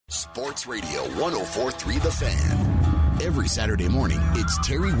Sports Radio 104.3 The Fan. Every Saturday morning, it's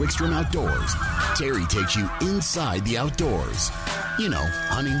Terry Wickstrom Outdoors. Terry takes you inside the outdoors. You know,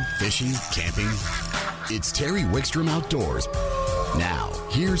 hunting, fishing, camping. It's Terry Wickstrom Outdoors. Now,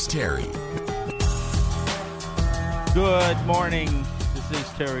 here's Terry. Good morning. This is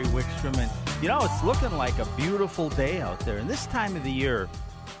Terry Wickstrom. And, you know, it's looking like a beautiful day out there. And this time of the year,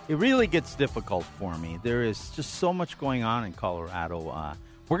 it really gets difficult for me. There is just so much going on in Colorado.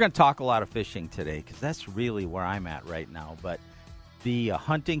 We're going to talk a lot of fishing today because that's really where I'm at right now. But the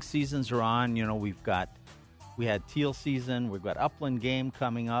hunting seasons are on. You know, we had teal season. We've got upland game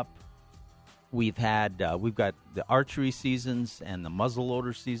coming up. We've got the archery seasons and the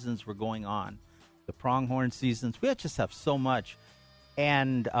muzzleloader seasons were going on. The pronghorn seasons. We just have so much.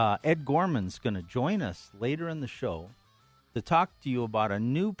 And Ed Gorman's going to join us later in the show to talk to you about a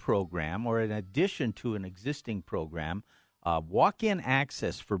new program or an addition to an existing program, walk-in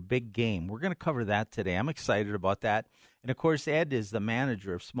access for big game. We're going to cover that today. I'm excited about that. And, of course, Ed is the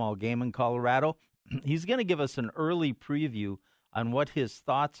manager of small game in Colorado. He's going to give us an early preview on what his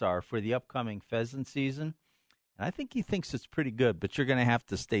thoughts are for the upcoming pheasant season. And I think he thinks it's pretty good, but you're going to have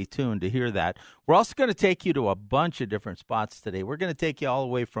to stay tuned to hear that. We're also going to take you to a bunch of different spots today. We're going to take you all the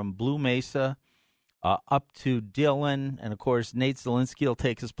way from Blue Mesa up to Dillon. And, of course, Nate Zielinski will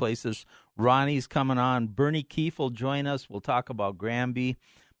take his places. Ronnie's coming on. Bernie Keefe will join us. We'll talk about Granby.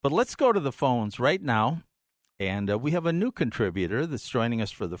 But let's go to the phones right now. And we have a new contributor that's joining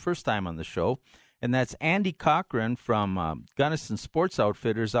us for the first time on the show. And that's Andy Cochran from Gunnison Sports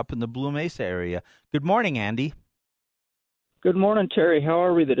Outfitters up in the Blue Mesa area. Good morning, Andy. Good morning, Terry. How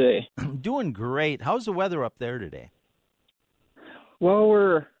are we today? Doing great. How's the weather up there today? Well,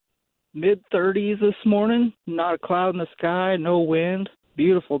 we're mid-30s this morning. Not a cloud in the sky, no wind.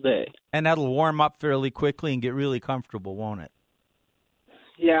 Beautiful day. And that'll warm up fairly quickly and get really comfortable, won't it?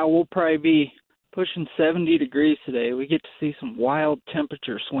 Yeah, we'll probably be pushing 70 degrees today. We get to see some wild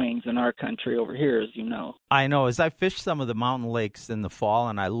temperature swings in our country over here, as you know. I know. As I fish some of the mountain lakes in the fall,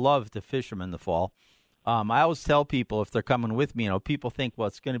 and I love to fish them in the fall, I always tell people if they're coming with me, you know, people think, well,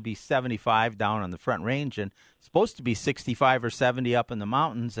 it's going to be 75 down on the Front Range and it's supposed to be 65 or 70 up in the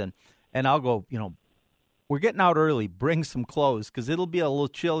mountains. And I'll go, you know, we're getting out early. Bring some clothes because it'll be a little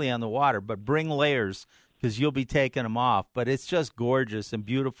chilly on the water, but bring layers because you'll be taking them off. But it's just gorgeous and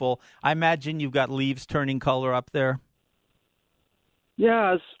beautiful. I imagine you've got leaves turning color up there.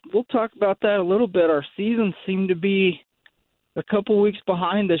 Yeah, we'll talk about that a little bit. Our seasons seem to be a couple weeks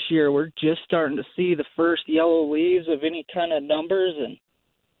behind this year. We're just starting to see the first yellow leaves of any kind of numbers, and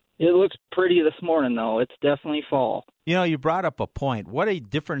it looks pretty this morning, though. It's definitely fall. You know, you brought up a point. What a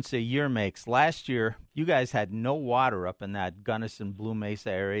difference a year makes. Last year, you guys had no water up in that Gunnison, Blue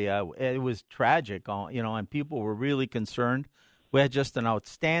Mesa area. It was tragic, you know, and people were really concerned. We had just an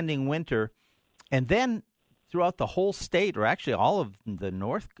outstanding winter. And then throughout the whole state, or actually all of the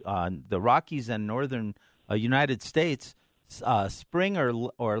the Rockies and northern United States, spring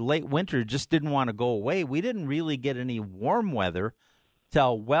or late winter just didn't want to go away. We didn't really get any warm weather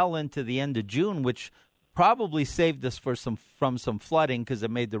till well into the end of June, which probably saved us from some flooding because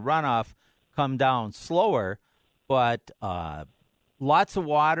it made the runoff come down slower. But lots of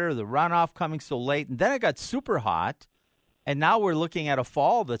water, the runoff coming so late. And then it got super hot. And now we're looking at a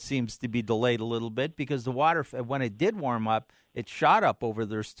fall that seems to be delayed a little bit because the water, when it did warm up, it shot up over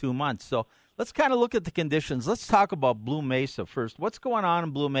those 2 months. So let's kind of look at the conditions. Let's talk about Blue Mesa first. What's going on in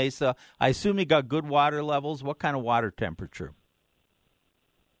Blue Mesa? I assume you got good water levels. What kind of water temperature?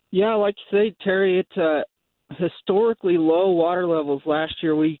 Yeah, like you say, Terry, it's historically low water levels. Last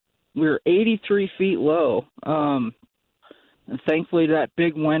year we were 83 feet low. And thankfully that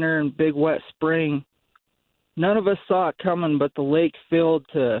big winter and big wet spring, none of us saw it coming, but the lake filled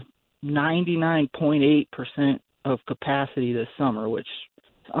to 99.8% of capacity this summer, which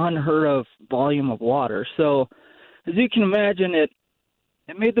is unheard of volume of water. So as you can imagine, it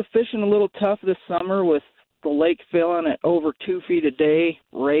made the fishing a little tough this summer with the lake filling at over 2 feet a day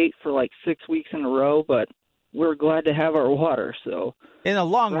rate for like 6 weeks in a row, but we're glad to have our water. So in the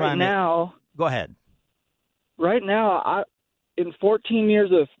long run, now, go ahead. Right now, in 14 years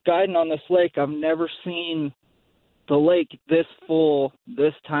of guiding on this lake, I've never seen the lake this full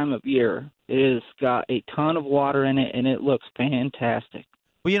this time of year. It has got a ton of water in it, and it looks fantastic.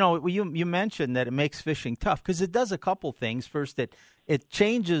 Well, you know, you mentioned that it makes fishing tough because it does a couple things. First, it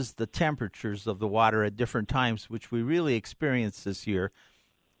changes the temperatures of the water at different times, which we really experienced this year.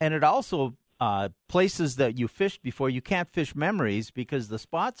 And it also, places that you fished before, you can't fish memories because the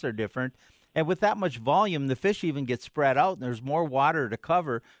spots are different. And with that much volume, the fish even get spread out and there's more water to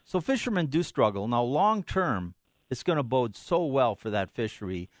cover. So fishermen do struggle. Now, long term, it's going to bode so well for that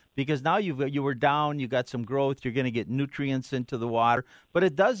fishery because now you were down, you got some growth, you're going to get nutrients into the water, but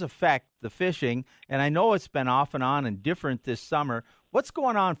it does affect the fishing. And I know it's been off and on and different this summer. What's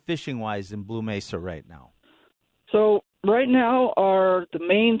going on fishing-wise in Blue Mesa right now? So right now, the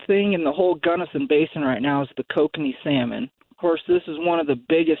main thing in the whole Gunnison Basin right now is the kokanee salmon. Of course, this is one of the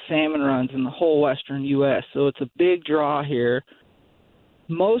biggest salmon runs in the whole western U.S., so it's a big draw here.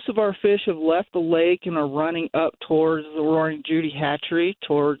 Most of our fish have left the lake and are running up towards the Roaring Judy hatchery,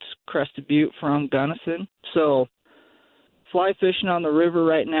 towards Crested Butte from Gunnison. So fly fishing on the river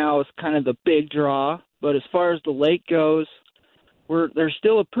right now is kind of the big draw. But as far as the lake goes, there's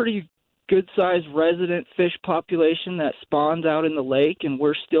still a pretty good-sized resident fish population that spawns out in the lake, and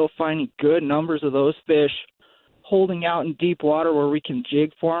we're still finding good numbers of those fish holding out in deep water where we can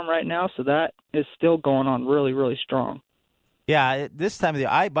jig for them right now. So that is still going on really, really strong. Yeah, this time of the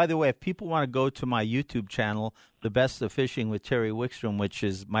year. By the way, if people want to go to my YouTube channel, The Best of Fishing with Terry Wickstrom, which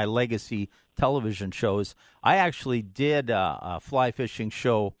is my legacy television shows, I actually did a fly fishing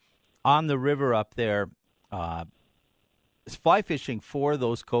show on the river up there, fly fishing for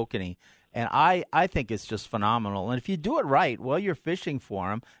those kokanee. And I think it's just phenomenal. And if you do it right while you're fishing for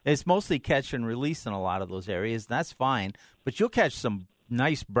them, it's mostly catch and release in a lot of those areas, and that's fine. But you'll catch some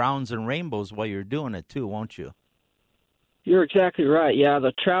nice browns and rainbows while you're doing it too, won't you? You're exactly right. Yeah,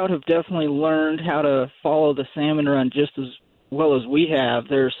 the trout have definitely learned how to follow the salmon run just as well as we have.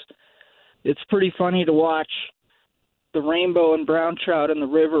 It's pretty funny to watch the rainbow and brown trout in the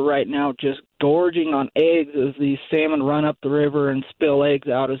river right now just gorging on eggs as these salmon run up the river and spill eggs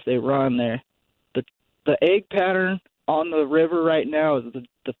out as they run there. The egg pattern on the river right now is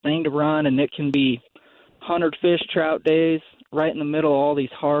the thing to run, and it can be 100 fish trout days right in the middle of all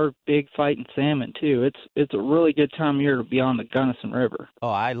these hard, big fighting salmon, too. It's a really good time of year to be on the Gunnison River. Oh,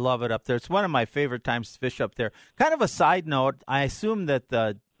 I love it up there. It's one of my favorite times to fish up there. Kind of a side note, I assume that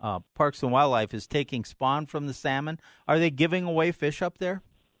the Parks and Wildlife is taking spawn from the salmon. Are they giving away fish up there?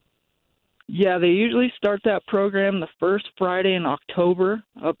 Yeah, they usually start that program the first Friday in October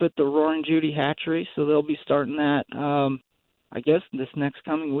up at the Roaring Judy hatchery, so they'll be starting that, I guess, this next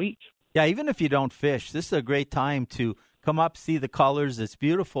coming week. Yeah, even if you don't fish, this is a great time to come up, see the colors. It's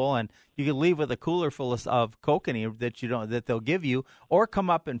beautiful, and you can leave with a cooler full of kokanee that they'll give you, or come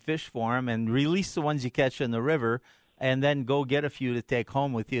up and fish for them and release the ones you catch in the river, and then go get a few to take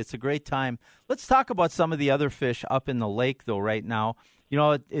home with you. It's a great time. Let's talk about some of the other fish up in the lake, though. Right now, you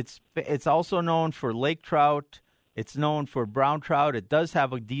know, it's also known for lake trout. It's known for brown trout. It does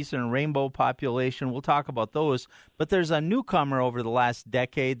have a decent rainbow population. We'll talk about those. But there's a newcomer over the last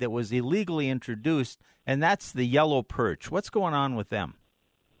decade that was illegally introduced, and that's the yellow perch. What's going on with them?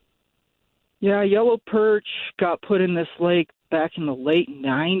 Yeah, yellow perch got put in this lake back in the late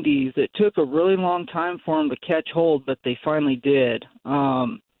 90s. It took a really long time for them to catch hold, but they finally did.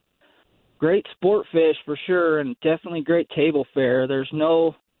 Great sport fish for sure, and definitely great table fare. There's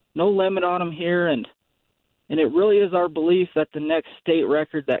no limit on them here, and it really is our belief that the next state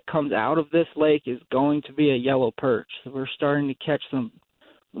record that comes out of this lake is going to be a yellow perch. So we're starting to catch some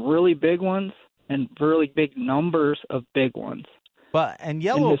really big ones and really big numbers of big ones. And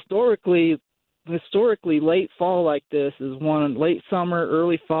yellow. And historically, late fall like this is late summer,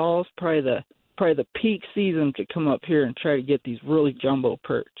 early fall is probably the peak season to come up here and try to get these really jumbo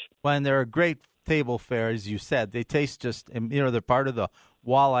perch. Well, and they're a great table fare, as you said. They taste just, they're part of the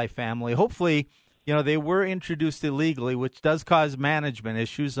walleye family. Hopefully, they were introduced illegally, which does cause management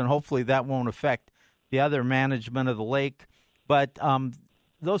issues, and hopefully that won't affect the other management of the lake. But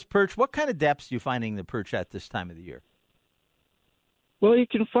those perch, what kind of depths are you finding the perch at this time of the year? Well, you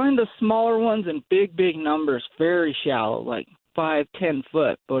can find the smaller ones in big, big numbers, very shallow, like 5-10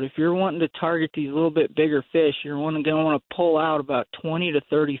 foot. But if you're wanting to target these little bit bigger fish, you're going to want to pull out about 20 to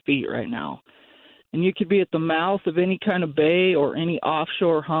 30 feet right now. And you could be at the mouth of any kind of bay or any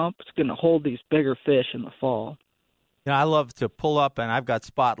offshore hump. It's going to hold these bigger fish in the fall. I love to pull up, and I've got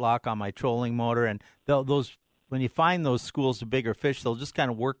spot lock on my trolling motor. And those, when you find those schools of bigger fish, they'll just kind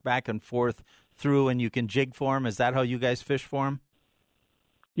of work back and forth through, and you can jig for them. Is that how you guys fish for them?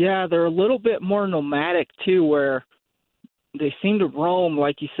 Yeah, they're a little bit more nomadic, too, where they seem to roam,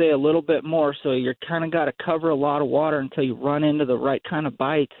 like you say, a little bit more. So you're kind of got to cover a lot of water until you run into the right kind of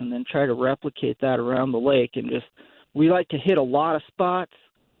bites and then try to replicate that around the lake. And we like to hit a lot of spots,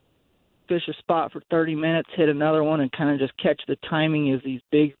 fish a spot for 30 minutes, hit another one, and kind of just catch the timing as these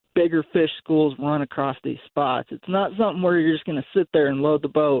bigger fish schools run across these spots. It's not something where you're just going to sit there and load the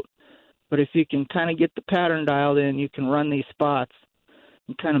boat. But if you can kind of get the pattern dialed in, you can run these spots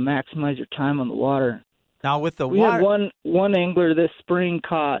and kind of maximize your time on the water. Now with the we had one angler this spring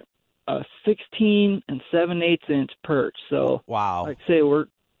caught a 16 and 7/8 inch perch. So, wow. like I say,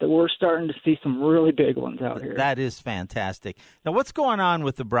 we're starting to see some really big ones out here. That is fantastic. Now, what's going on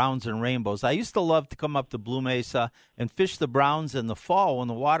with the browns and rainbows? I used to love to come up to Blue Mesa and fish the browns in the fall when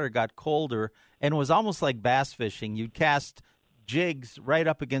the water got colder, and it was almost like bass fishing. You'd cast jigs right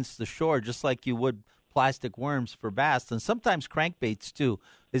up against the shore, just like you would plastic worms for bass, and sometimes crankbaits too.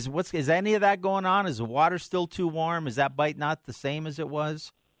 Is any of that going on? Is the water still too warm? Is that bite not the same as it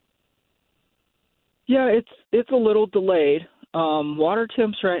was? Yeah, it's a little delayed. Water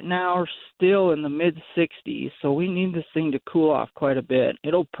temps right now are still in the mid 60s, so we need this thing to cool off quite a bit.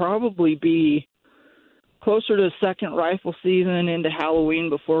 It'll probably be closer to second rifle season into Halloween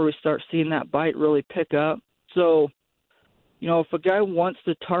before we start seeing that bite really pick up. So, if a guy wants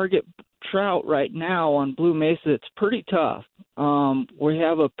to target trout right now on Blue Mesa, it's pretty tough. We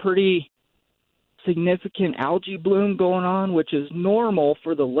have a pretty significant algae bloom going on, which is normal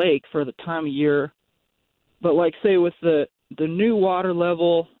for the lake for the time of year. But like say with the new water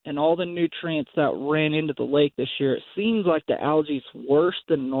level and all the nutrients that ran into the lake this year, it seems like the algae's worse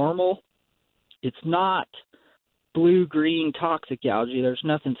than normal. It's not blue-green toxic algae. There's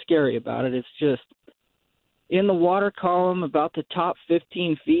nothing scary about it. It's just in the water column about the top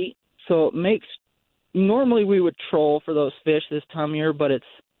 15 feet. So it makes – normally we would troll for those fish this time of year, but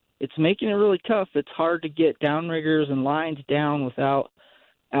it's making it really tough. It's hard to get downriggers and lines down without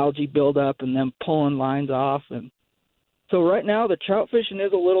algae buildup and them pulling lines off. And so right now the trout fishing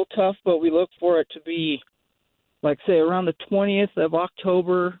is a little tough, but we look for it to be, like say, around the 20th of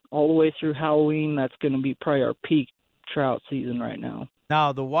October all the way through Halloween. That's going to be probably our peak trout season right now.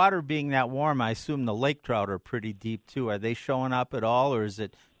 Now, the water being that warm, I assume the lake trout are pretty deep too. Are they showing up at all, or is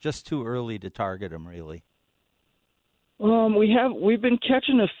it just too early to target them really? We've been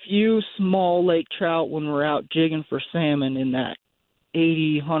catching a few small lake trout when we're out jigging for salmon in that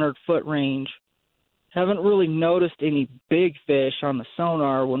 80, 100-foot range. Haven't really noticed any big fish on the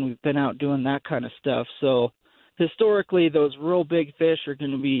sonar when we've been out doing that kind of stuff. So historically, those real big fish are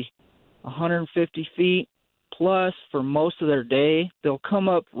going to be 150 feet plus for most of their day. They'll come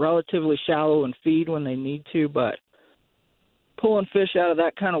up relatively shallow and feed when they need to, but pulling fish out of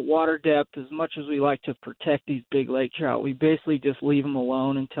that kind of water depth, as much as we like to protect these big lake trout, we basically just leave them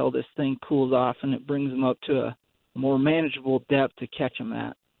alone until this thing cools off and it brings them up to a more manageable depth to catch them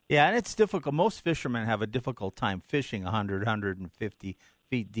at. Yeah, and it's difficult. Most fishermen have a difficult time fishing 100, 150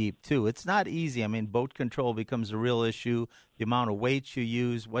 feet deep, too. It's not easy. I mean, boat control becomes a real issue. The amount of weights you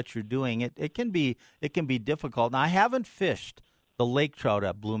use, what you're doing, it can be difficult. Now, I haven't fished the lake trout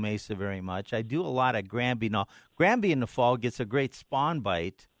at Blue Mesa very much. I do a lot of Granby. Now, Granby in the fall gets a great spawn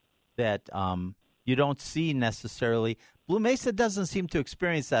bite that you don't see necessarily. Blue Mesa doesn't seem to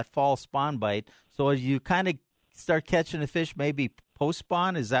experience that fall spawn bite, so as you kind of start catching the fish maybe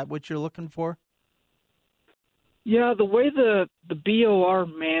post-spawn, is that what you're looking for? Yeah, the way the BOR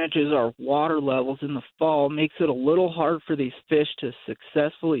manages our water levels in the fall makes it a little hard for these fish to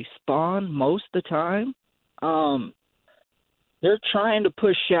successfully spawn most of the time. They're trying to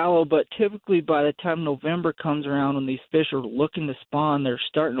push shallow, but typically by the time November comes around when these fish are looking to spawn, they're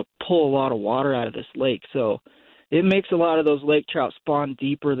starting to pull a lot of water out of this lake. So it makes a lot of those lake trout spawn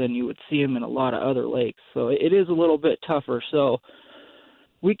deeper than you would see them in a lot of other lakes. So it is a little bit tougher. So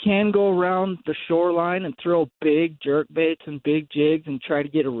we can go around the shoreline and throw big jerk baits and big jigs and try to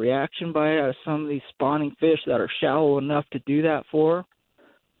get a reaction bite out of some of these spawning fish that are shallow enough to do that for.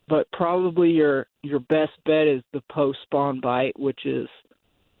 But probably your best bet is the post-spawn bite, which is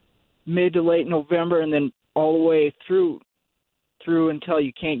mid to late November and then all the way through until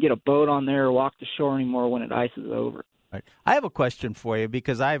you can't get a boat on there or walk the shore anymore when it ices over. Right. I have a question for you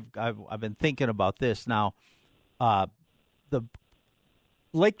because I've been thinking about this. Now, the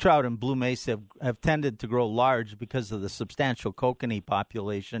lake trout in Blue Mesa have tended to grow large because of the substantial kokanee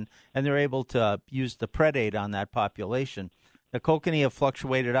population, and they're able to use the predate on that population. The kokanee have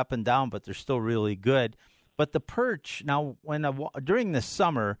fluctuated up and down, but they're still really good. But the perch, now, during the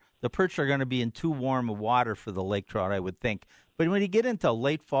summer, the perch are going to be in too warm of water for the lake trout, I would think. But when you get into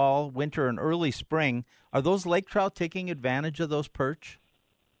late fall, winter, and early spring, are those lake trout taking advantage of those perch?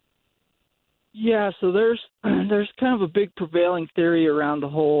 Yeah, so there's kind of a big prevailing theory around the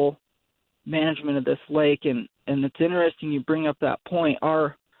whole management of this lake, and it's interesting you bring up that point.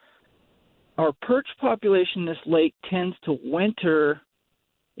 Our perch population in this lake tends to winter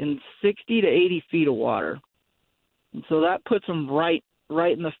in 60 to 80 feet of water. And so that puts them right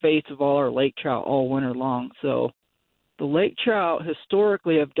in the face of all our lake trout all winter long. So the lake trout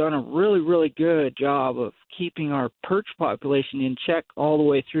historically have done a really, really good job of keeping our perch population in check all the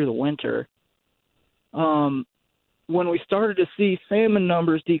way through the winter. when we started to see salmon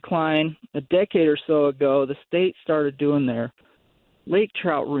numbers decline a decade or so ago, the state started doing their lake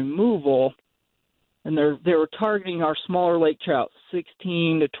trout removal, and they were targeting our smaller lake trout.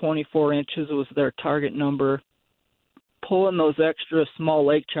 16 to 24 inches was their target number, pulling those extra small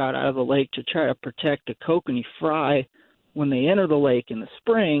lake trout out of the lake to try to protect the kokanee fry when they enter the lake in the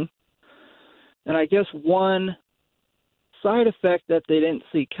spring. And I guess one side effect that they didn't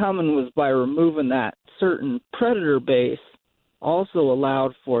see coming was by removing that certain predator base also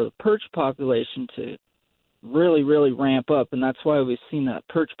allowed for the perch population to really, really ramp up. And that's why we've seen that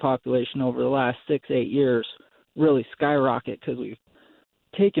perch population over the last 6-8 years really skyrocket, because we've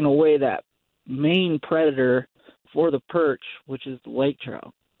taken away that main predator for the perch, which is the lake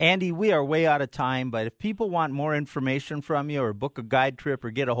trout. Andy, we are way out of time, but if people want more information from you or book a guide trip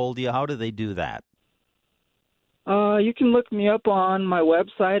or get a hold of you, how do they do that? You can look me up on my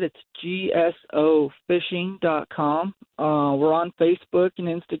website. It's gsofishing.com. We're on Facebook and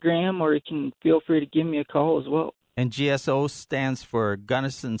Instagram, or you can feel free to give me a call as well. And GSO stands for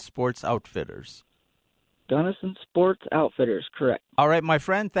Gunnison Sports Outfitters. Gunnison Sports Outfitters, correct. All right, my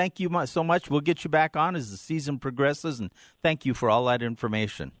friend, thank you so much. We'll get you back on as the season progresses, and thank you for all that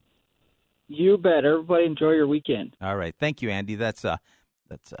information. You bet. Everybody enjoy your weekend. All right. Thank you, Andy. That's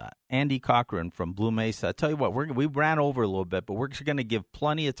Andy Cochran from Blue Mesa. I tell you what, we ran over a little bit, but we're going to give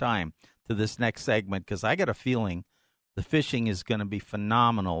plenty of time to this next segment because I got a feeling the fishing is going to be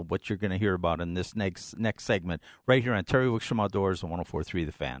phenomenal, what you're going to hear about in this next segment right here on Terry Wickstrom Outdoors on 104.3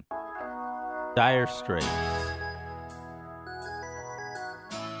 The Fan. Dire Straits.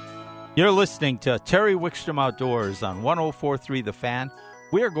 You're listening to Terry Wickstrom Outdoors on 104.3 The Fan.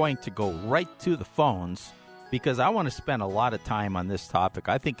 We are going to go right to the phones because I want to spend a lot of time on this topic.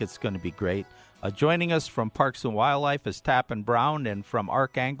 I think it's going to be great. Joining us from Parks and Wildlife is Tappan Brown, and from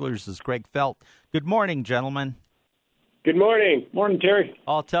Arc Anglers is Greg Felt. Good morning, gentlemen. Good morning. Morning, Terry.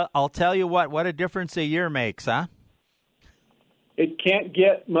 I'll tell you what a difference a year makes, huh? It can't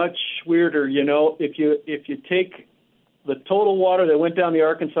get much weirder, you know. If you take the total water that went down the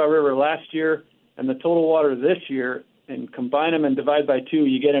Arkansas River last year and the total water this year and combine them and divide by 2,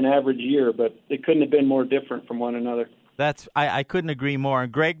 you get an average year, but they couldn't have been more different from one another. I couldn't agree more.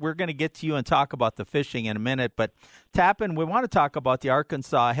 And Greg, we're going to get to you and talk about the fishing in a minute, but Tappan, we want to talk about the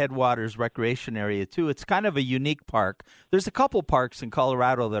Arkansas Headwaters Recreation Area too. It's kind of a unique park. There's a couple parks in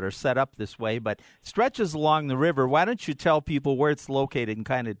Colorado that are set up this way, but stretches along the river. Why don't you tell people where it's located and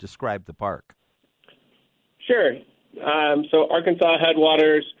kind of describe the park? Sure. So Arkansas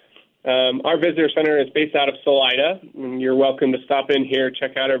Headwaters, our visitor center is based out of Salida. You're welcome to stop in here,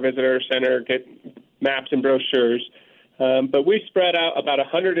 check out our visitor center, get maps and brochures. But we spread out about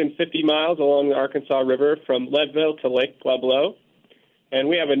 150 miles along the Arkansas River from Leadville to Lake Pueblo. And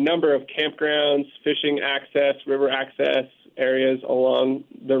we have a number of campgrounds, fishing access, river access areas along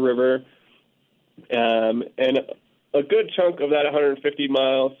the river. And a good chunk of that 150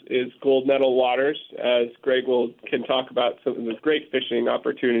 miles is Gold Nettle waters, as Greg can talk about some of the great fishing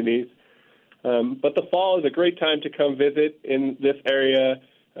opportunities. But the fall is a great time to come visit in this area.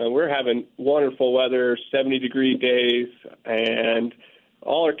 We're having wonderful weather, 70-degree days, and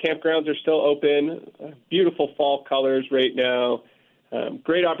all our campgrounds are still open. Beautiful fall colors right now.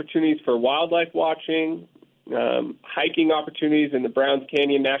 Great opportunities for wildlife watching, hiking opportunities in the Browns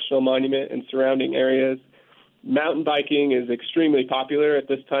Canyon National Monument and surrounding areas. Mountain biking is extremely popular at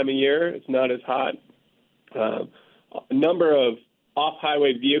this time of year. It's not as hot. A number of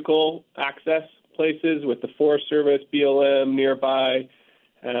off-highway vehicle access places with the Forest Service, BLM nearby.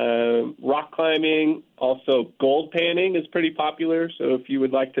 Rock climbing, also gold panning is pretty popular. So if you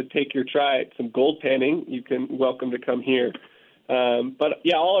would like to take your try at some gold panning, you can welcome to come here. But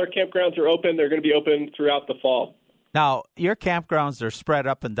yeah, all our campgrounds are open. They're going to be open throughout the fall. Now, your campgrounds are spread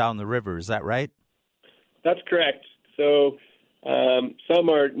up and down the river. Is that right? That's correct. So some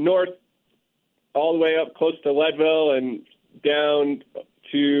are north all the way up close to Leadville and down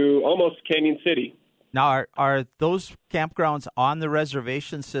to almost Canyon City. Now, are those campgrounds on the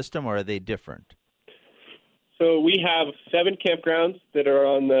reservation system, or are they different? So we have 7 campgrounds that are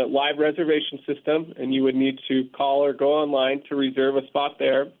on the live reservation system, and you would need to call or go online to reserve a spot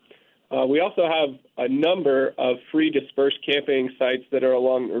there. We also have a number of free dispersed camping sites that are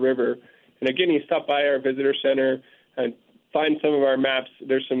along the river. And again, you stop by our visitor center and find some of our maps.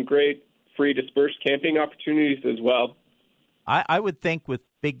 There's some great free dispersed camping opportunities as well. I would think with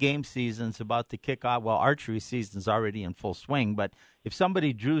big game seasons about to kick off, well, archery season's already in full swing, but if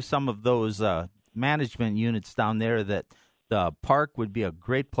somebody drew some of those management units down there, that the park would be a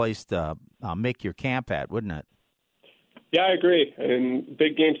great place to make your camp at, wouldn't it? Yeah, I agree. And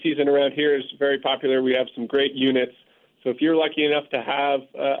big game season around here is very popular. We have some great units. So if you're lucky enough to have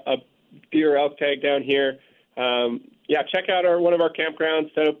a deer elk tag down here, check out one of our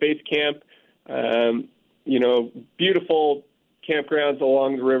campgrounds, set up base camp. Beautiful campgrounds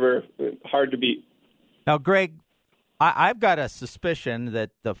along the river, hard to beat. Now, Greg, I've got a suspicion that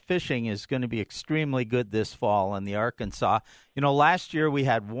the fishing is going to be extremely good this fall in the Arkansas. Last year we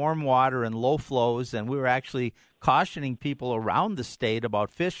had warm water and low flows, and we were actually cautioning people around the state about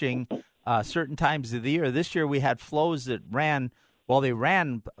fishing certain times of the year. This year we had flows that ran. I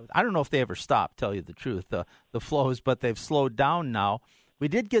don't know if they ever stopped, tell you the truth, the flows, but they've slowed down now. We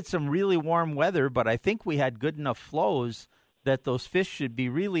did get some really warm weather, but I think we had good enough flows that those fish should be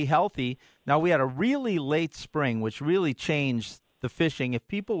really healthy. Now, we had a really late spring, which really changed the fishing. If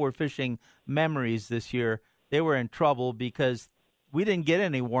people were fishing memories this year, they were in trouble because we didn't get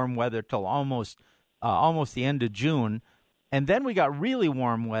any warm weather till almost the end of June. And then we got really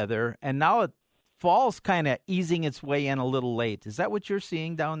warm weather, and now fall's kind of easing its way in a little late. Is that what you're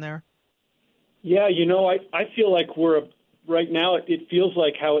seeing down there? Yeah, I feel like right now it feels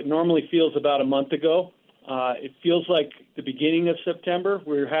like how it normally feels about a month ago. It feels like the beginning of September.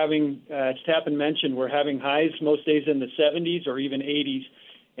 We're having, as Tappan mentioned, we're having highs most days in the 70s or even 80s,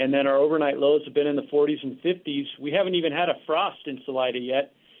 and then our overnight lows have been in the 40s and 50s. We haven't even had a frost in Salida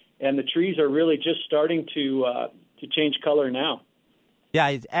yet, and the trees are really just starting to change color now.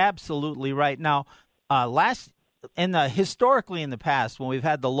 Yeah, he's absolutely right. Now, historically in the past, when we've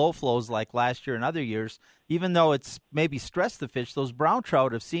had the low flows like last year and other years, even though it's maybe stressed the fish, those brown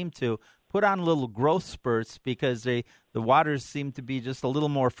trout have seemed to put on little growth spurts because the waters seem to be just a little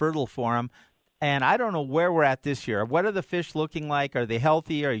more fertile for them. And I don't know where we're at this year. What are the fish looking like? Are they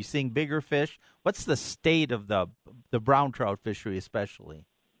healthy? Are you seeing bigger fish? What's the state of the brown trout fishery especially?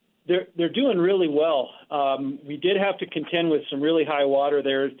 They're doing really well. We did have to contend with some really high water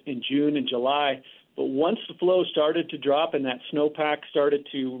there in June and July, but once the flow started to drop and that snowpack started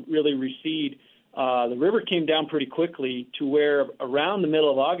to really recede, the river came down pretty quickly to where around the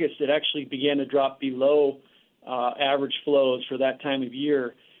middle of August it actually began to drop below average flows for that time of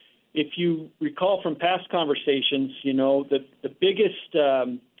year. If you recall from past conversations, the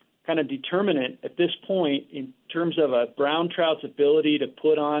biggest kind of determinant at this point in terms of a brown trout's ability to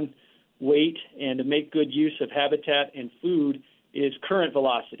put on weight and to make good use of habitat and food is current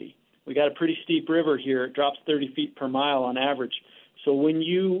velocity. We got a pretty steep river here. It drops 30 feet per mile on average. So when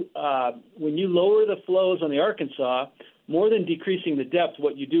you lower the flows on the Arkansas, more than decreasing the depth,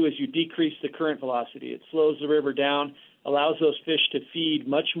 what you do is you decrease the current velocity. It slows the river down, allows those fish to feed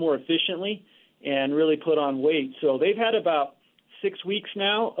much more efficiently and really put on weight. So they've had about 6 weeks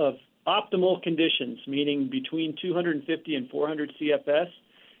now of optimal conditions, meaning between 250 and 400 CFS.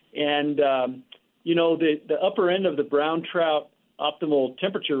 And, the upper end of the brown trout optimal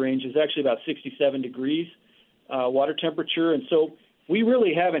temperature range is actually about 67 degrees water temperature. And so we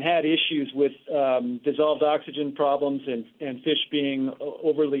really haven't had issues with dissolved oxygen problems and fish being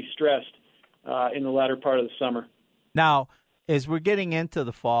overly stressed in the latter part of the summer. Now, as we're getting into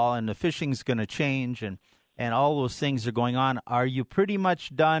the fall and the fishing's going to change and all those things are going on, are you pretty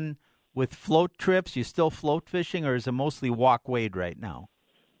much done with float trips? You still float fishing, or is it mostly walk wade right now?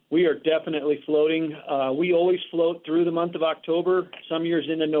 We are definitely floating. We always float through the month of October, some years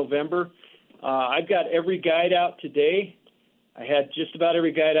into November. I've got every guide out today. I had just about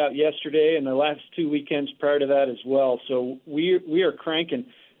every guide out yesterday and the last 2 weekends prior to that as well. So we are cranking.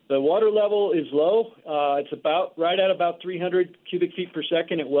 The water level is low. It's about right at about 300 cubic feet per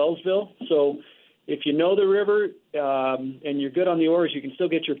second at Wellsville. So if you know the river and you're good on the oars, you can still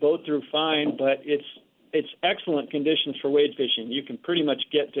get your boat through fine, but it's excellent conditions for wade fishing. You can pretty much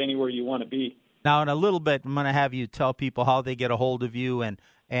get to anywhere you want to be. Now, in a little bit, I'm going to have you tell people how they get a hold of you and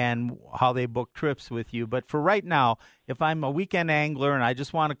how they book trips with you. But for right now, if I'm a weekend angler and I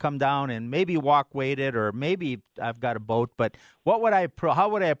just want to come down and maybe walk wade it, or maybe I've got a boat, but how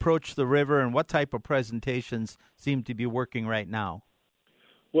would I approach the river, and what type of presentations seem to be working right now?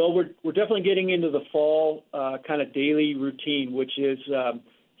 Well, we're definitely getting into the fall kind of daily routine, which is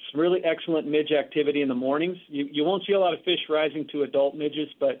some really excellent midge activity in the mornings. You won't see a lot of fish rising to adult midges,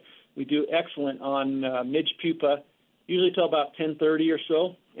 but we do excellent on midge pupa, usually till about 10:30 or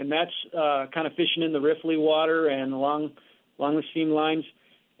so, and that's kind of fishing in the riffly water and along the seam lines.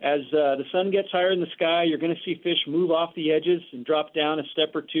 As the sun gets higher in the sky, you're going to see fish move off the edges and drop down a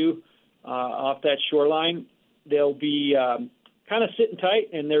step or two off that shoreline. They'll be kind of sitting tight,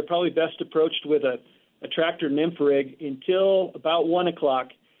 and they're probably best approached with a tractor nymph rig until about 1 o'clock,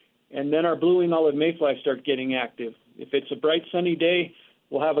 and then our blue-winged olive mayflies start getting active. If it's a bright sunny day,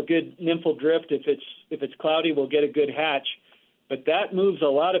 we'll have a good nymphal drift. If it's cloudy, we'll get a good hatch. But that moves a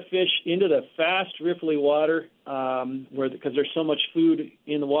lot of fish into the fast, riffly water because there's so much food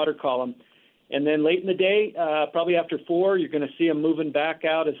in the water column. And then late in the day, probably after 4, you're going to see them moving back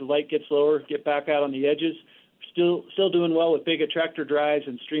out as the light gets lower, get back out on the edges. Still doing well with big attractor drives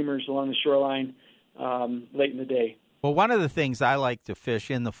and streamers along the shoreline late in the day. Well, one of the things I like to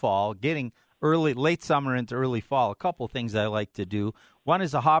fish in the fall, getting late summer into early fall, a couple of things I like to do. One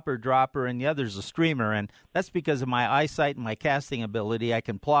is a hopper dropper and the other is a streamer, and that's because of my eyesight and my casting ability. I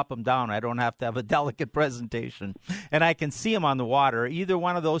can plop them down. I don't have to have a delicate presentation, and I can see them on the water. Either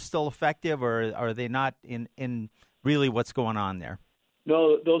one of those still effective, or are they not in really what's going on there?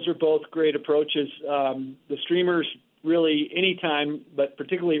 No, those are both great approaches. The streamers really anytime, but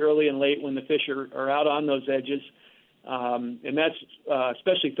particularly early and late when the fish are out on those edges. And that's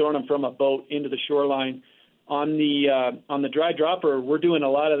especially throwing them from a boat into the shoreline. On the dry dropper, we're doing a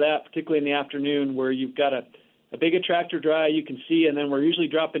lot of that, particularly in the afternoon, where you've got a big attractor dry you can see, and then we're usually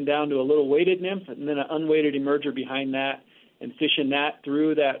dropping down to a little weighted nymph and then an unweighted emerger behind that and fishing that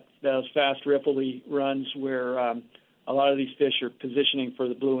through those fast riffly runs where a lot of these fish are positioning for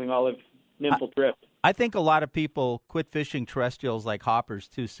the blue-wing olive nymphal drift. I think a lot of people quit fishing terrestrials like hoppers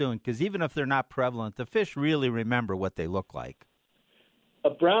too soon because even if they're not prevalent, the fish really remember what they look like. A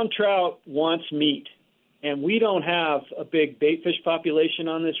brown trout wants meat, and we don't have a big bait fish population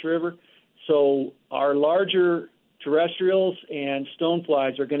on this river, so our larger terrestrials and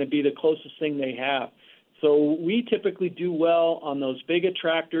stoneflies are going to be the closest thing they have. So we typically do well on those big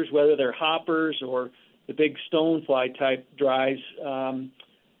attractors, whether they're hoppers or the big stonefly type dries,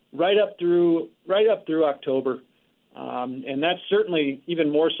 right up through October, and that's certainly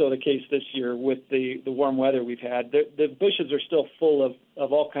even more so the case this year with the warm weather we've had. The bushes are still full of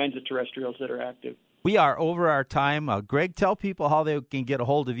all kinds of terrestrials that are active. We are over our time. Greg, tell people how they can get a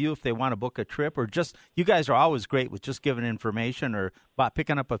hold of you if they want to book a trip, or just you guys are always great with just giving information or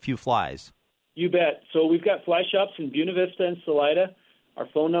picking up a few flies. You bet. So we've got fly shops in Buena Vista and Salida. Our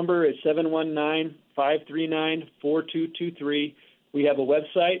phone number is 719-539-4223. We have a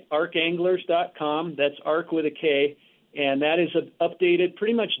website, arcanglers.com. That's ARC with a K, and that is updated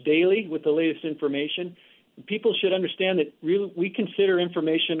pretty much daily with the latest information. People should understand that really we consider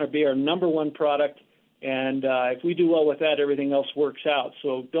information to be our number one product, and if we do well with that, everything else works out.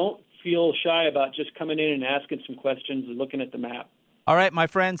 So don't feel shy about just coming in and asking some questions and looking at the map. All right, my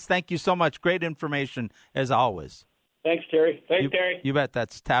friends, thank you so much. Great information, as always. Thanks, Terry. Terry. You bet.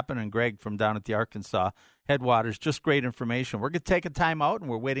 That's Tappan and Greg from down at the Arkansas Headwaters. Just great information. We're going to take a time out,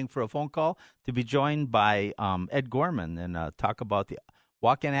 and we're waiting for a phone call to be joined by Ed Gorman and talk about the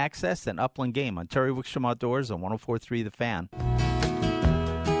walk-in access and upland game on Terry Wickstrom Outdoors on 104.3 The Fan.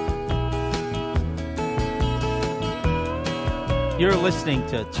 You're listening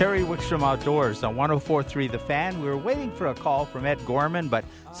to Terry Wickstrom Outdoors on 104.3 The Fan. We were waiting for a call from Ed Gorman, but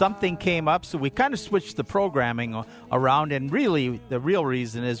something came up, so we kind of switched the programming around. And really, the real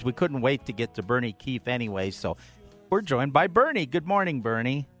reason is we couldn't wait to get to Bernie Keefe anyway, so we're joined by Bernie. Good morning,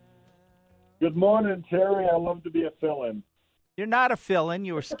 Bernie. Good morning, Terry. I love to be a fill-in. You're not a fill-in.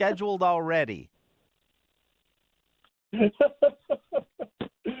 You were scheduled already. How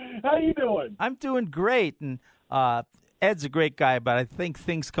you doing? I'm doing great, and Ed's a great guy, but I think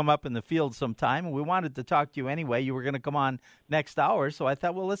things come up in the field sometime, and we wanted to talk to you anyway. You were going to come on next hour, so I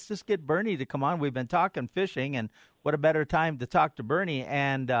thought, well, let's just get Bernie to come on. We've been talking fishing, and what a better time to talk to Bernie.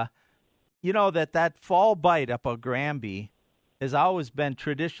 And you know that fall bite up at Granby has always been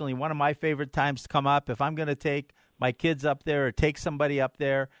traditionally one of my favorite times to come up. If I'm going to take my kids up there or take somebody up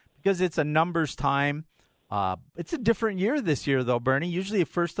there, because it's a numbers time. It's a different year this year, though, Bernie. Usually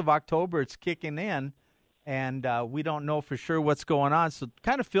 1st of October it's kicking in. And we don't know for sure what's going on. So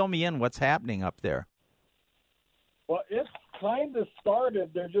kind of fill me in what's happening up there. Well, it's kind of started.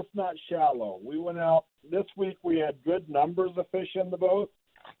 They're just not shallow. We went out this week. We had good numbers of fish in the boat,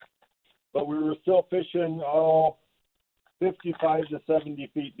 but we were still fishing 55 to 70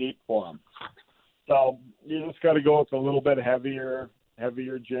 feet deep for them. So you just got to go with a little bit heavier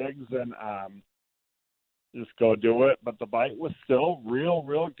jigs and just go do it. But the bite was still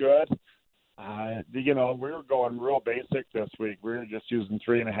real good. We were going real basic this week. We were just using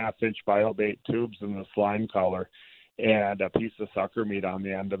 3.5-inch BioBait tubes in the slime color and a piece of sucker meat on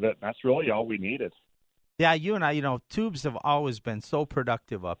the end of it. And that's really all we needed. Yeah, you and I, tubes have always been so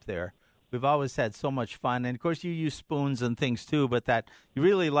productive up there. We've always had so much fun. And, of course, you use spoons and things, too, but you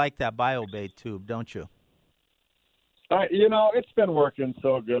really like that BioBait tube, don't you? It's been working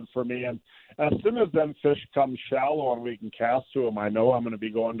so good for me. And as soon as them fish come shallow and we can cast to them, I know I'm going to be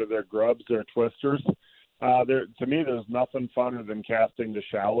going to their grubs, their twisters. To me, there's nothing funner than casting to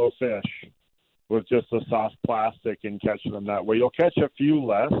shallow fish with just a soft plastic and catching them that way. You'll catch a few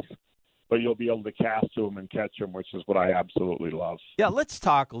less, but you'll be able to cast to them and catch them, which is what I absolutely love. Yeah, let's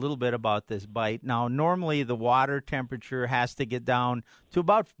talk a little bit about this bite. Now, normally the water temperature has to get down to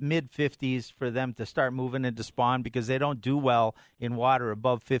about mid-50s for them to start moving into spawn because they don't do well in water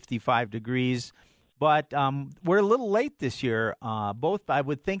above 55 degrees. But we're a little late this year. Both, I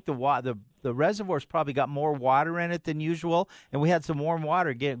would think the reservoir's probably got more water in it than usual, and we had some warm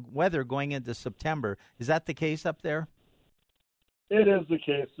weather going into September. Is that the case up there? It is the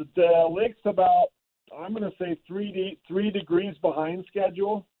case. The lake's about, I'm going to say, 3 degrees behind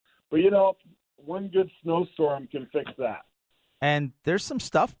schedule. But, one good snowstorm can fix that. And there's some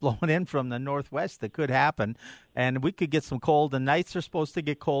stuff blowing in from the northwest that could happen, and we could get some cold. The nights are supposed to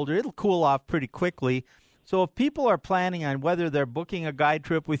get colder. It'll cool off pretty quickly. So if people are planning on whether they're booking a guide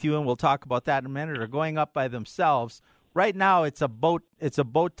trip with you, and we'll talk about that in a minute, or going up by themselves, right now it's a boat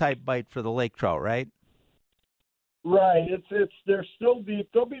type bite for the lake trout, right? Right. They're still deep.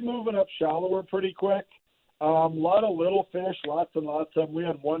 They'll be moving up shallower pretty quick. A lot of little fish, lots and lots of them. We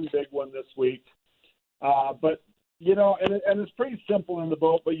had one big one this week. But, and it's pretty simple in the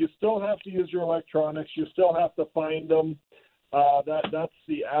boat, but you still have to use your electronics. You still have to find them. That's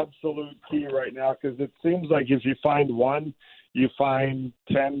the absolute key right now, because it seems like if you find one, you find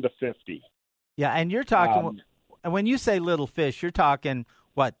 10 to 50. Yeah, and you're talking, when you say little fish, you're talking,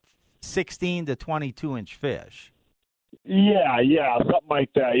 16 to 22-inch fish? Yeah, something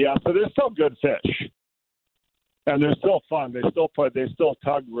like that. Yeah, so they're still good fish, and they're still fun. They still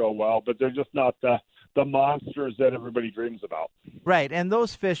tug real well, but they're just not the monsters that everybody dreams about. Right, and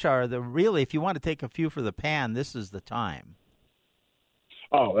those fish are if you want to take a few for the pan, this is the time.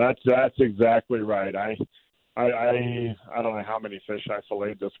 Oh, that's exactly right. I don't know how many fish I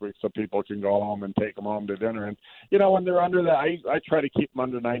filleted this week, so people can go home and take them home to dinner. And when they're under that, I try to keep them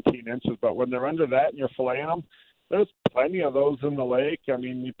under 19 inches. But when they're under that and you're filleting them, there's plenty of those in the lake. I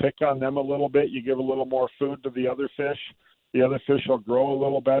mean, you pick on them a little bit, you give a little more food to the other fish. The other fish will grow a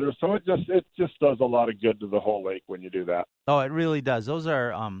little better. So it just does a lot of good to the whole lake when you do that. Oh, it really does. Those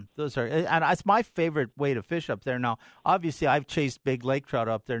are, and it's my favorite way to fish up there. Now, obviously, I've chased big lake trout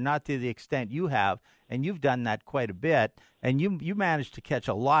up there, not to the extent you have, and you've done that quite a bit. And you managed to catch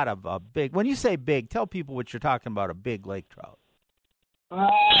a lot of big. When you say big, tell people what you're talking about. A big lake trout.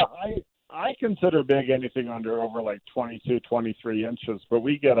 I consider big anything over like 22, 23 inches, but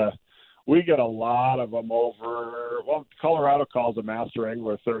we get a lot of them over. Well, Colorado calls a master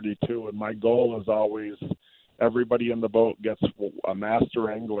angler 32, and my goal is always everybody in the boat gets a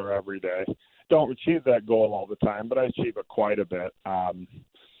master angler every day. Don't achieve that goal all the time, but I achieve it quite a bit. And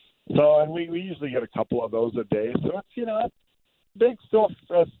we usually get a couple of those a day. So it's big, still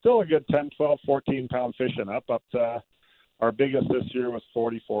a good 10, 12, 14-pound fishing up to our biggest this year was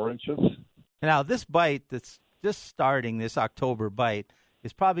 44 inches. Now, this bite that's just starting, this October bite,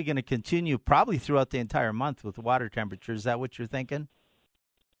 is probably going to continue throughout the entire month with water temperature. Is that what you're thinking?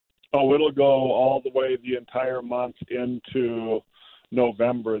 Oh, it'll go all the way the entire month into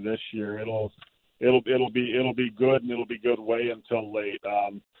November this year. It'll be good, and it'll be good way until late.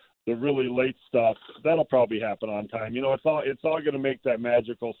 The really late stuff, that'll probably happen on time. It's all going to make that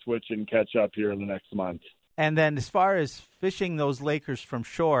magical switch and catch up here in the next month. And then as far as fishing those lakers from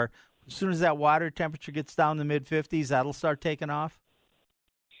shore, as soon as that water temperature gets down to the mid-50s, that'll start taking off?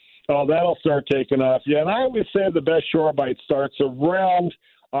 Oh, that'll start taking off, yeah. And I always say the best shore bite starts around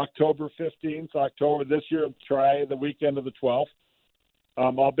October 15th. October this year, try the weekend of the 12th.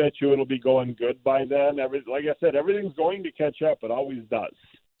 I'll bet you it'll be going good by then. Like I said, everything's going to catch up. It always does.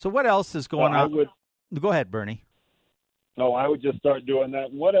 So what else is going on? Go ahead, Bernie. No, I would just start doing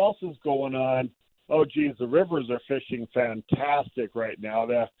that. What else is going on? Oh, geez, the rivers are fishing fantastic right now.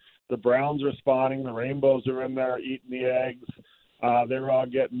 The browns are spawning. The rainbows are in there eating the eggs. They're all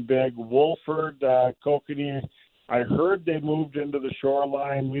getting big. Wolford, Kokanee, I heard they moved into the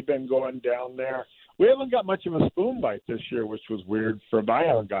shoreline. We've been going down there. We haven't got much of a spoon bite this year, which was weird. I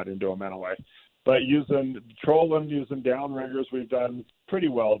haven't got into them anyway. But using downriggers, we've done pretty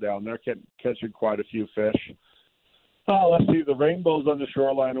well down there, catching quite a few fish. Let's see, the rainbows on the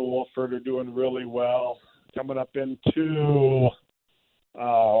shoreline of Wolford are doing really well. Coming up into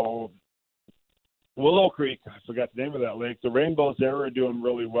Willow Creek, I forgot the name of that lake. The rainbows there are doing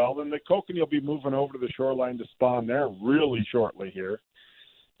really well. And the Kokanee will be moving over to the shoreline to spawn there really shortly here.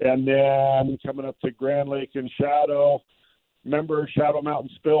 And then coming up to Grand Lake and Shadow. Remember, Shadow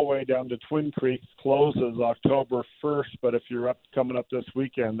Mountain Spillway down to Twin Creeks closes October 1st, but if you're coming up this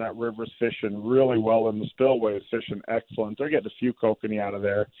weekend, that river's fishing really well, and the spillway is fishing excellent. They're getting a few kokanee out of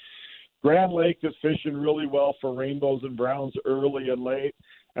there. Grand Lake is fishing really well for rainbows and browns early and late,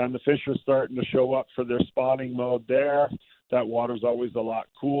 and the fish are starting to show up for their spawning mode there. That water's always a lot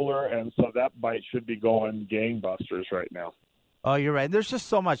cooler, and so that bite should be going gangbusters right now. Oh, you're right. There's just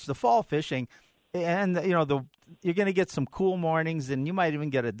so much. The fall fishing, and, you're going to get some cool mornings, and you might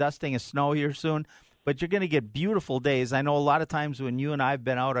even get a dusting of snow here soon, but you're going to get beautiful days. I know a lot of times when you and I have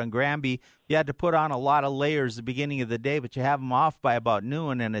been out on Granby, you had to put on a lot of layers at the beginning of the day, but you have them off by about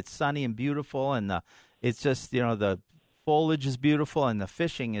noon, and it's sunny and beautiful, and it's just, the foliage is beautiful, and the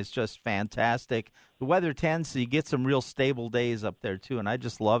fishing is just fantastic. The weather tends, so you get some real stable days up there, too, and I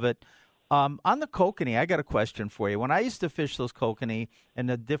just love it. On the kokanee, I got a question for you. When I used to fish those kokanee in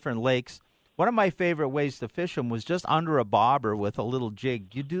the different lakes, one of my favorite ways to fish them was just under a bobber with a little jig.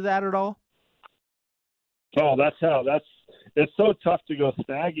 Do you do that at all? Oh, it's so tough to go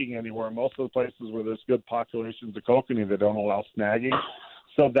snagging anywhere. Most of the places where there's good populations of kokanee, they don't allow snagging.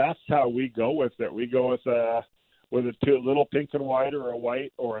 So that's how we go with it. We go with a little pink and white or a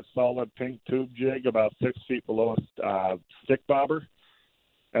white or a solid pink tube jig about 6 feet below a stick bobber.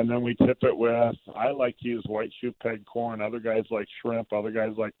 And then we tip it with, I like to use white shoe peg corn. Other guys like shrimp. Other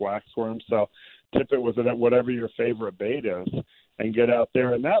guys like waxworms. So tip it with whatever your favorite bait is and get out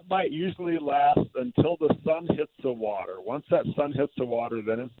there. And that bite usually lasts until the sun hits the water. Once that sun hits the water,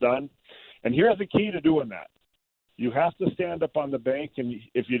 then it's done. And here's the key to doing that. You have to stand up on the bank, and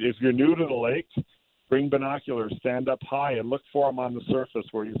if you're new to the lake, bring binoculars, stand up high, and look for them on the surface.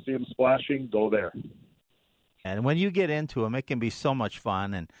 Where you see them splashing, go there. And when you get into them, it can be so much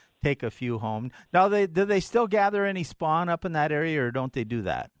fun and take a few home. Now, do they still gather any spawn up in that area, or don't they do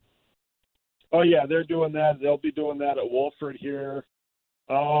that? Oh, yeah, they're doing that. They'll be doing that at Wolford here.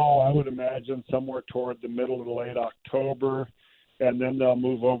 Oh, I would imagine somewhere toward the middle to late October, and then they'll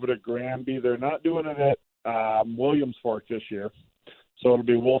move over to Granby. They're not doing it at Williams Fork this year, so it'll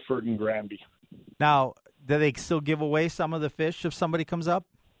be Wolford and Granby. Now, do they still give away some of the fish if somebody comes up?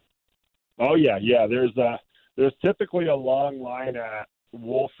 Oh, yeah. There's typically a long line at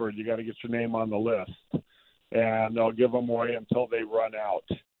Wolford. You got to get your name on the list, and they'll give them away until they run out.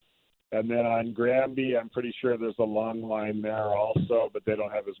 And then on Granby, I'm pretty sure there's a long line there also, but they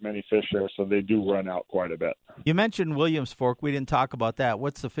don't have as many fish there, so they do run out quite a bit. You mentioned Williams Fork. We didn't talk about that.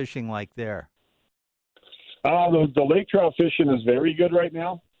 What's the fishing like there? The lake trout fishing is very good right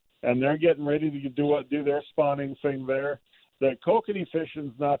now, and they're getting ready to do their spawning thing there. The kokanee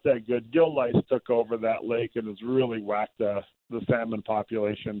fishing's not that good. Gill lice took over that lake and has really whacked the salmon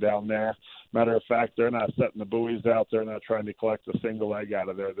population down there. Matter of fact, they're not setting the buoys out. They're not trying to collect a single egg out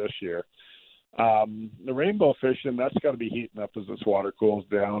of there this year. The rainbow fishing, that's got to be heating up as this water cools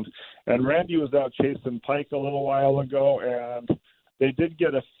down. And Randy was out chasing pike a little while ago, and they did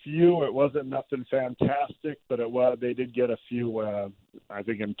get a few. It wasn't nothing fantastic, but they did get a few, I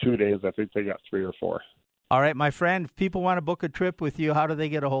think in 2 days. I think they got 3 or 4. All right, my friend, if people want to book a trip with you, how do they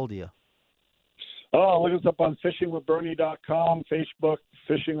get a hold of you? Oh, look us up on fishingwithbernie.com, Facebook,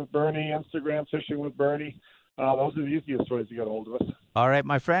 Fishing with Bernie, Instagram, Fishing with Bernie. Those are the easiest ways to get a hold of us. All right,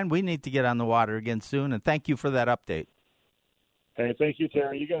 my friend, we need to get on the water again soon, and thank you for that update. Hey, thank you,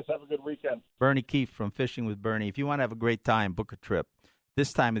 Terry. You guys have a good weekend. Bernie Keefe from Fishing with Bernie. If you want to have a great time, book a trip.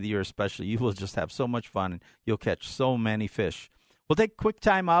 This time of the year especially, you will just have so much fun, and you'll catch so many fish. We'll take a quick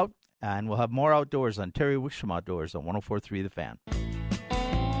time out, and we'll have more outdoors on Terry Wickstrom Outdoors on 104.3 The Fan.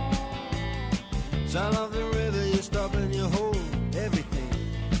 Sound of the river, you stop and you hold everything.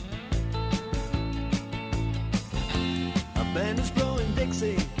 A band is blowing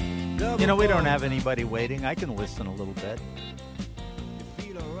Dixie. You know, we don't have anybody waiting. I can listen a little bit.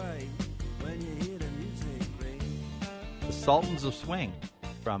 You feel alright when you hear the music ring. The Sultans of Swing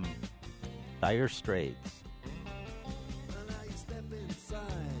from Dire Straits.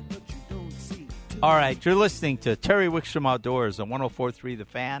 All right, you're listening to Terry Wickstrom Outdoors on 104.3 The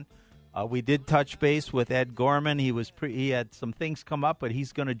Fan. We did touch base with Ed Gorman. He had some things come up, but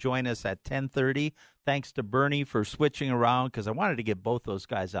he's going to join us at 10:30. Thanks to Bernie for switching around because I wanted to get both those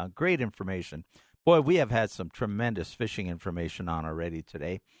guys on. Great information. Boy, we have had some tremendous fishing information on already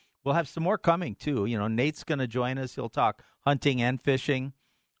today. We'll have some more coming, too. You know, Nate's going to join us. He'll talk hunting and fishing.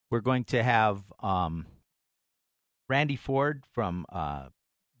 We're going to have Randy Ford from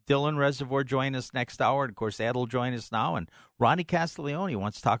Dillon Reservoir join us next hour. And, of course, Ed will join us now. And Ronnie Castiglione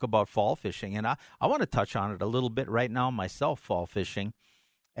wants to talk about fall fishing. And I want to touch on it a little bit right now myself, fall fishing.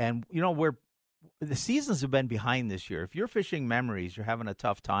 And, you know, the seasons have been behind this year. If you're fishing memories, you're having a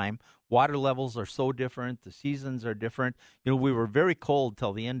tough time. Water levels are so different. The seasons are different. You know, we were very cold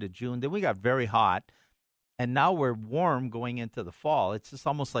till the end of June. Then we got very hot. And now we're warm going into the fall. It's just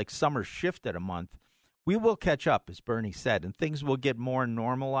almost like summer shifted a month. we will catch up, as Bernie said, and things will get more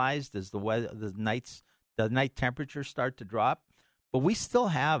normalized as the night temperatures start to drop. But we still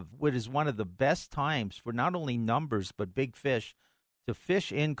have what is one of the best times for not only numbers but big fish to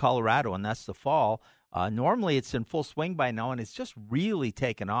fish in Colorado, and that's the fall. Normally it's in full swing by now, and it's just really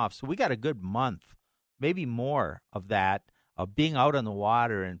taken off. So we got a good month, maybe more of that, of being out on the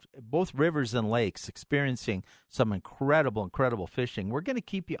water and both rivers and lakes experiencing some incredible fishing. We're going to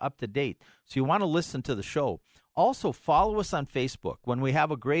keep you up to date, so you want to listen to the show. Also, follow us on Facebook. When we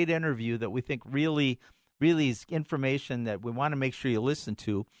have a great interview that we think really is information that we want to make sure you listen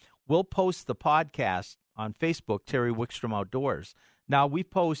to, we'll post the podcast on Facebook, Terry Wickstrom Outdoors. Now, we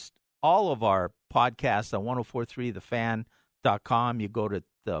post all of our podcasts on 1043thefan.com. You go to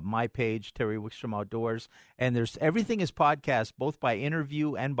my page, Terry Wickstrom Outdoors, and there's everything is podcast, both by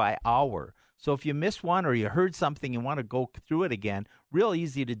interview and by hour. So if you missed one or you heard something, you want to go through it again, real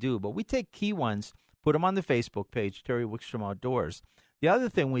easy to do. But we take key ones, put them on the Facebook page, Terry Wickstrom Outdoors. The other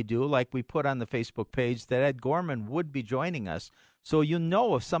thing we do, like we put on the Facebook page, that Ed Gorman would be joining us, so you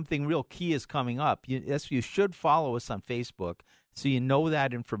know if something real key is coming up. You should follow us on Facebook so you know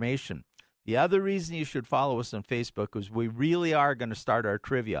that information. The other reason you should follow us on Facebook is we really are going to start our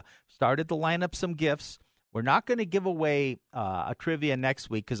trivia. Started to line up some gifts. We're not going to give away a trivia next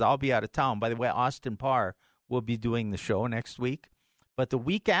week because I'll be out of town. By the way, Austin Parr will be doing the show next week. But the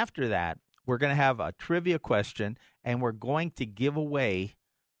week after that, we're going to have a trivia question, and we're going to give away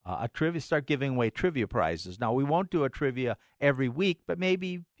start giving away trivia prizes. Now, we won't do a trivia every week, but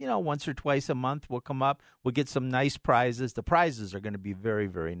maybe, once or twice a month we'll come up. We'll get some nice prizes. The prizes are going to be very,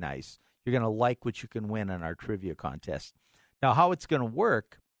 very nice. You're going to like what you can win on our trivia contest. Now, how it's going to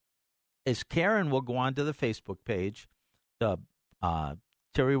work is Karen will go onto the Facebook page, the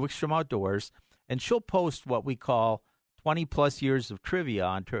Terry Wickstrom Outdoors, and she'll post what we call 20-plus years of trivia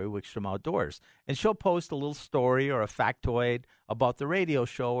on Terry Wickstrom Outdoors. And she'll post a little story or a factoid about the radio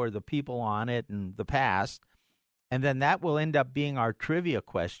show or the people on it in the past. And then that will end up being our trivia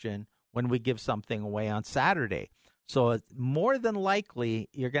question when we give something away on Saturday. So more than likely,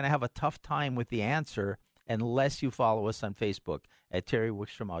 you're going to have a tough time with the answer unless you follow us on Facebook at Terry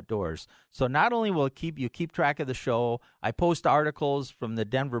Wickstrom Outdoors. So not only will you keep track of the show, I post articles from the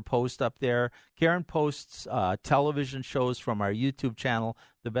Denver Post up there. Karen posts television shows from our YouTube channel,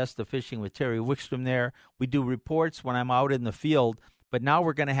 The Best of Fishing with Terry Wickstrom there. We do reports when I'm out in the field, but now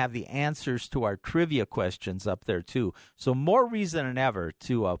we're going to have the answers to our trivia questions up there too. So more reason than ever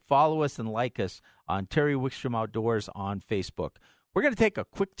to follow us and like us on Terry Wickstrom Outdoors on Facebook. We're going to take a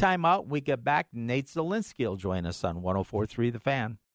quick time out. When we get back, Nate Zielinski will join us on 104.3 The Fan.